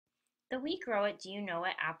The We Grow It, Do You Know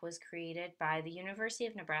It app was created by the University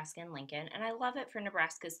of Nebraska in Lincoln, and I love it for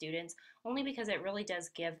Nebraska students only because it really does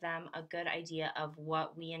give them a good idea of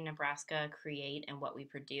what we in Nebraska create and what we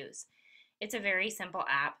produce. It's a very simple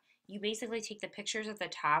app. You basically take the pictures at the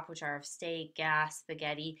top, which are of steak, gas,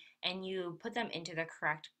 spaghetti, and you put them into the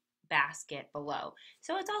correct basket below.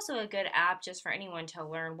 So it's also a good app just for anyone to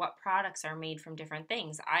learn what products are made from different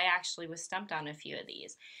things. I actually was stumped on a few of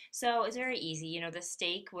these. So it's very easy. The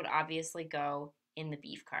steak would obviously go in the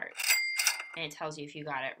beef cart, and it tells you if you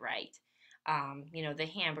got it right. The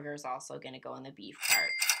hamburger is also going to go in the beef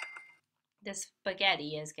cart. The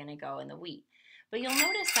spaghetti is going to go in the wheat. But you'll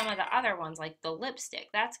notice some of the other ones, like the lipstick,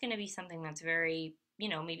 that's going to be something that's very,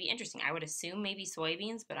 maybe interesting. I would assume maybe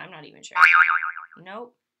soybeans, but I'm not even sure.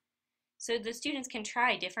 Nope. So the students can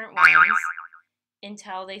try different ones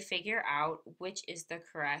until they figure out which is the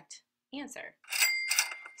correct answer.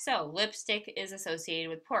 So lipstick is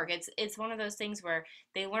associated with pork. It's one of those things where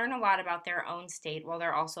they learn a lot about their own state while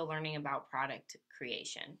they're also learning about product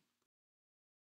creation.